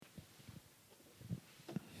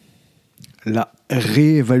la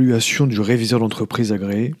réévaluation du réviseur d'entreprise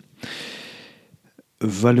agréé,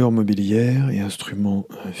 valeurs mobilières et instruments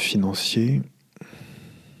financiers,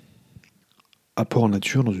 apport en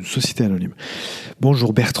nature dans une société anonyme.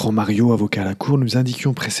 Bonjour Bertrand Mario, avocat à la Cour. Nous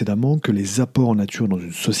indiquions précédemment que les apports en nature dans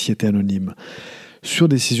une société anonyme sur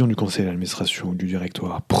décision du conseil d'administration ou du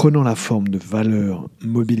directoire prenant la forme de valeurs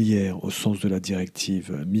mobilières au sens de la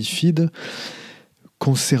directive MIFID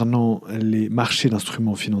concernant les marchés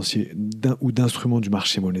d'instruments financiers ou d'instruments du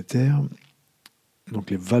marché monétaire, donc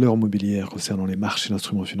les valeurs mobilières concernant les marchés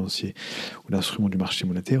d'instruments financiers ou d'instruments du marché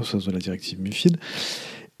monétaire au sens de la directive MIFID,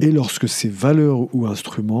 et lorsque ces valeurs ou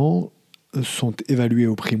instruments sont évalués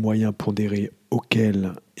au prix moyen pondéré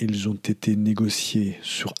auquel ils ont été négociés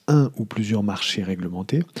sur un ou plusieurs marchés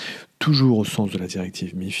réglementés, toujours au sens de la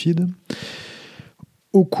directive MIFID,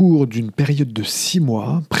 au cours d'une période de 6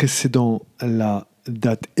 mois précédant la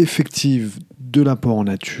date effective de l'apport en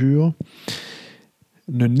nature,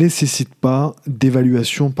 ne nécessitent pas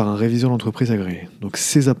d'évaluation par un réviseur d'entreprise agréé. Donc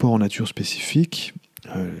ces apports en nature spécifiques,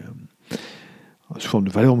 sous forme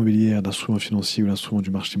de valeur mobilière, d'instruments financiers ou d'instruments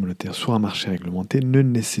du marché monétaire sur un marché réglementé, ne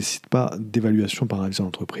nécessitent pas d'évaluation par un réviseur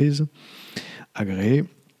d'entreprise agréé.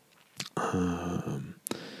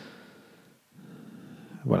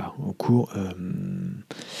 Voilà, au cours,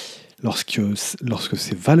 lorsque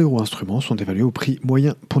ces valeurs ou instruments sont évalués au prix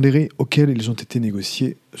moyen pondéré auquel ils ont été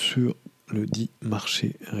négociés sur le dit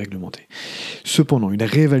marché réglementé. Cependant, une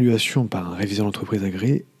réévaluation par un réviseur d'entreprise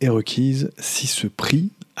agréé est requise si ce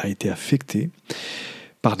prix a été affecté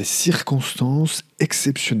par des circonstances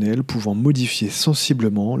exceptionnelles pouvant modifier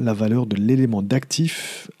sensiblement la valeur de l'élément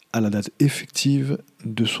d'actif à la date effective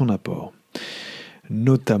de son apport,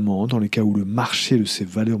 notamment dans les cas où le marché de ces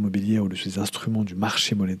valeurs mobilières ou de ces instruments du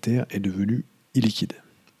marché monétaire est devenu illiquide.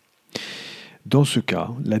 Dans ce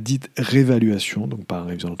cas, la dite réévaluation, donc par un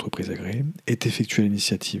réviseur d'entreprise agréé, est effectuée à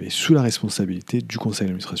l'initiative et sous la responsabilité du conseil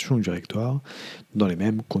d'administration ou du directoire, dans les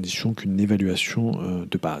mêmes conditions qu'une évaluation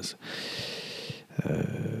de base.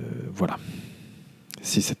 Voilà.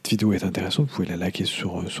 Si cette vidéo est intéressante, vous pouvez la liker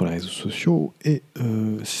sur les réseaux sociaux. Et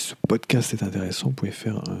si ce podcast est intéressant, vous pouvez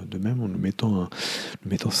faire de même en nous mettant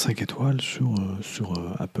 5 étoiles sur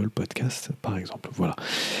Apple Podcast, par exemple. Voilà.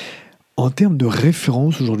 En termes de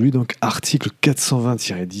référence aujourd'hui, donc article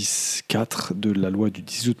 420-10-4 de la loi du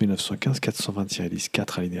 10 août 1915,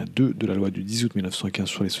 420-10-4 alinéa 2 de la loi du 10 août 1915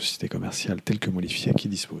 sur les sociétés commerciales telles que modifiées, qui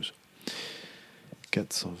dispose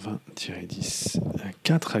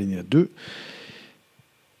 420-10-4 alinéa 2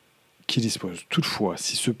 qui dispose toutefois,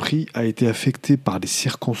 si ce prix a été affecté par des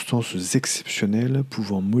circonstances exceptionnelles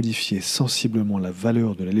pouvant modifier sensiblement la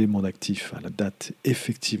valeur de l'élément d'actif à la date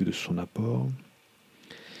effective de son apport,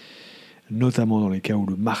 notamment dans les cas où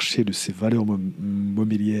le marché de ces valeurs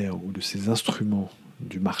mobilières ou de ces instruments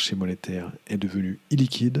du marché monétaire est devenu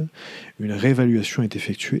illiquide, une réévaluation est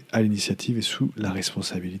effectuée à l'initiative et sous la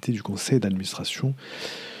responsabilité du conseil d'administration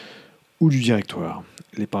ou du directoire.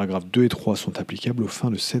 Les paragraphes 2 et 3 sont applicables aux fins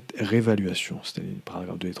de cette réévaluation. C'est-à-dire,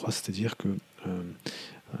 paragraphes 2 et 3, c'est-à-dire que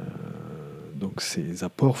donc ces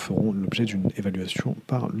apports feront l'objet d'une évaluation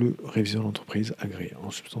par le réviseur d'entreprise agréé.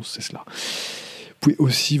 En substance, c'est cela. Vous pouvez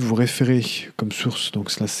aussi vous référer comme source,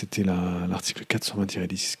 donc cela c'était l'article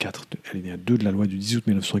 420-10-4 de alinéa 2 de la loi du 10 août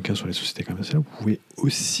 1915 sur les sociétés commerciales. Vous pouvez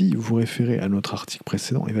aussi vous référer à notre article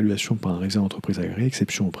précédent, évaluation par un réviseur d'entreprise agréé,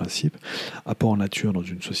 exception au principe, apport en nature dans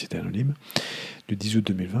une société anonyme, du 10 août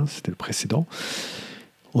 2020, c'était le précédent.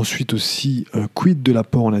 Ensuite aussi, quid de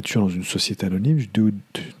l'apport en nature dans une société anonyme, du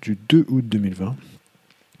 2 août 2020.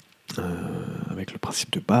 Avec le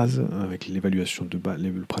principe de base, avec l'évaluation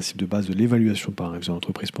le principe de base de l'évaluation par un réviseur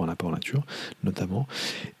d'entreprise pour un apport en nature, notamment.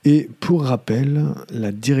 Et pour rappel,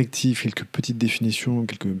 la directive, quelques petites définitions,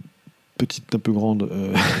 quelques petites, un peu grandes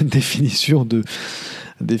définitions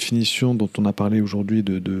dont on a parlé aujourd'hui,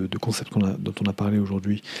 de concepts dont on a parlé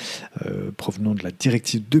aujourd'hui, provenant de la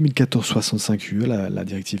directive 2014-65 UE, la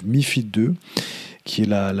directive MIFID 2, qui est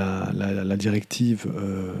la directive,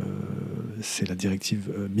 c'est la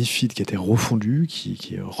directive MIFID qui a été refondue,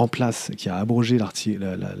 qui remplace, qui a abrogé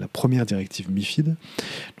la première directive MIFID.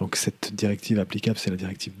 Donc cette directive applicable, c'est la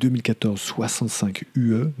directive 2014-65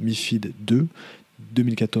 UE, MIFID 2,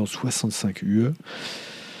 2014-65 UE.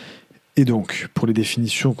 Et donc, pour les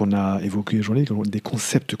définitions qu'on a évoquées aujourd'hui, des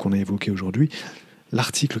concepts qu'on a évoqués aujourd'hui,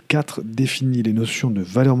 l'article 4 définit les notions de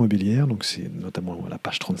valeur mobilière, donc c'est notamment à la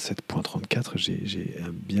page 37.34, j'ai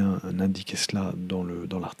bien indiqué cela dans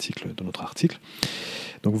notre article.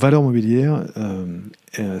 Donc valeur mobilière,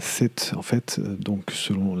 c'est en fait, donc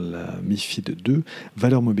selon la MIFID 2,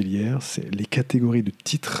 valeur mobilière, c'est les catégories de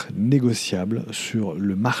titres négociables sur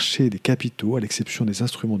le marché des capitaux, à l'exception des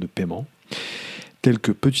instruments de paiement, tels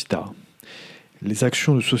que petit a, les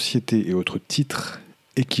actions de société et autres titres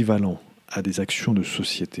équivalents à des actions de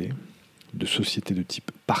société de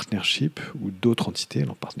type partnership ou d'autres entités.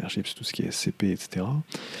 Alors partnership, c'est tout ce qui est SCP, etc.,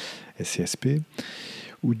 SCSP,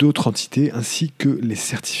 ou d'autres entités, ainsi que les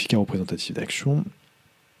certificats représentatifs d'action.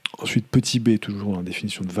 Ensuite, petit b, toujours dans la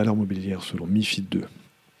définition de valeur mobilière selon MiFID II.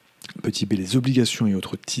 Petit b, les obligations et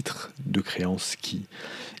autres titres de créance qui,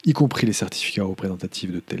 y compris les certificats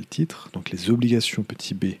représentatifs de tel titre, donc les obligations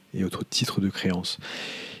petit b et autres titres de créance,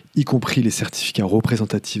 y compris les certificats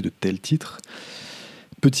représentatifs de tel titre.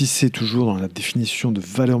 Petit c, toujours dans la définition de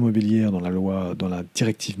valeur mobilière dans la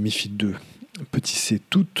directive MiFID II. Petit c,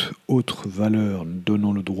 toute autre valeur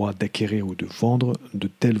donnant le droit d'acquérir ou de vendre de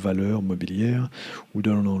telle valeur mobilière ou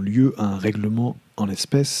donnant lieu à un règlement en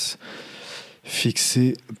espèces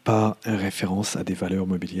fixé par référence à des valeurs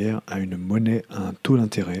mobilières, à une monnaie, à un taux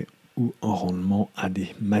d'intérêt ou en rendement à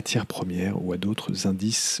des matières premières ou à d'autres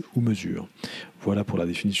indices ou mesures. Voilà pour la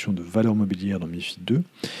définition de valeur mobilière dans MiFID II.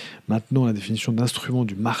 Maintenant, la définition d'instrument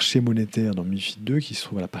du marché monétaire dans MiFID II, qui se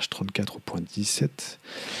trouve à la page 34.17.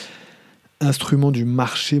 Instruments du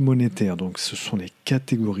marché monétaire, donc ce sont les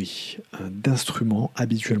catégories d'instruments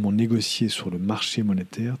habituellement négociés sur le marché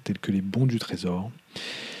monétaire, tels que les bons du trésor,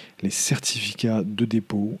 les certificats de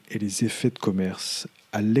dépôt et les effets de commerce,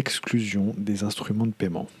 à l'exclusion des instruments de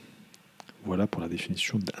paiement. Voilà pour la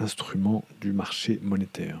définition d'instruments du marché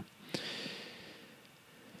monétaire.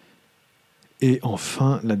 Et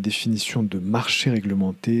enfin, la définition de marché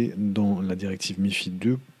réglementé dans la directive MiFID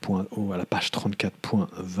II, à la page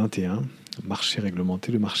 34.21. Marché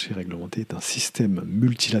réglementé. Le marché réglementé est un système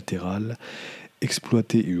multilatéral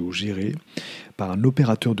exploité et ou géré par un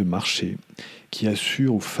opérateur de marché qui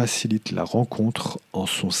assure ou facilite la rencontre en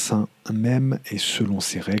son sein même et selon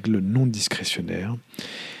ses règles non discrétionnaires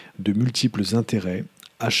de multiples intérêts,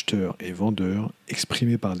 acheteurs et vendeurs,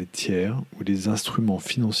 exprimés par des tiers ou des instruments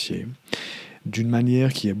financiers, d'une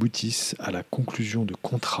manière qui aboutisse à la conclusion de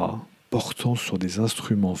contrats portant sur des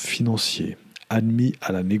instruments financiers admis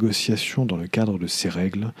à la négociation dans le cadre de ces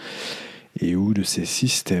règles et ou de ces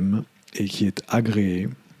systèmes et qui est agréé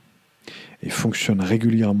et fonctionne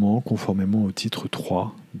régulièrement conformément au titre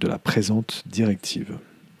 3 de la présente directive.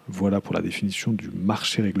 Voilà pour la définition du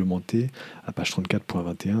marché réglementé à page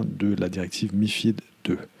 34.21 de la directive MiFID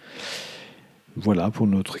II. Voilà pour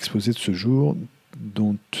notre exposé de ce jour.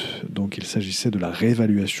 Donc il s'agissait de la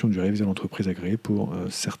réévaluation du réviseur d'entreprise agréé pour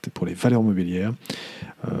les valeurs mobilières,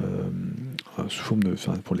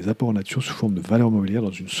 pour les apports en nature sous forme de valeurs mobilières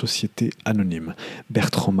dans une société anonyme.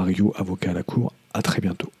 Bertrand Mariot, avocat à la Cour, à très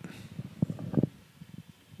bientôt.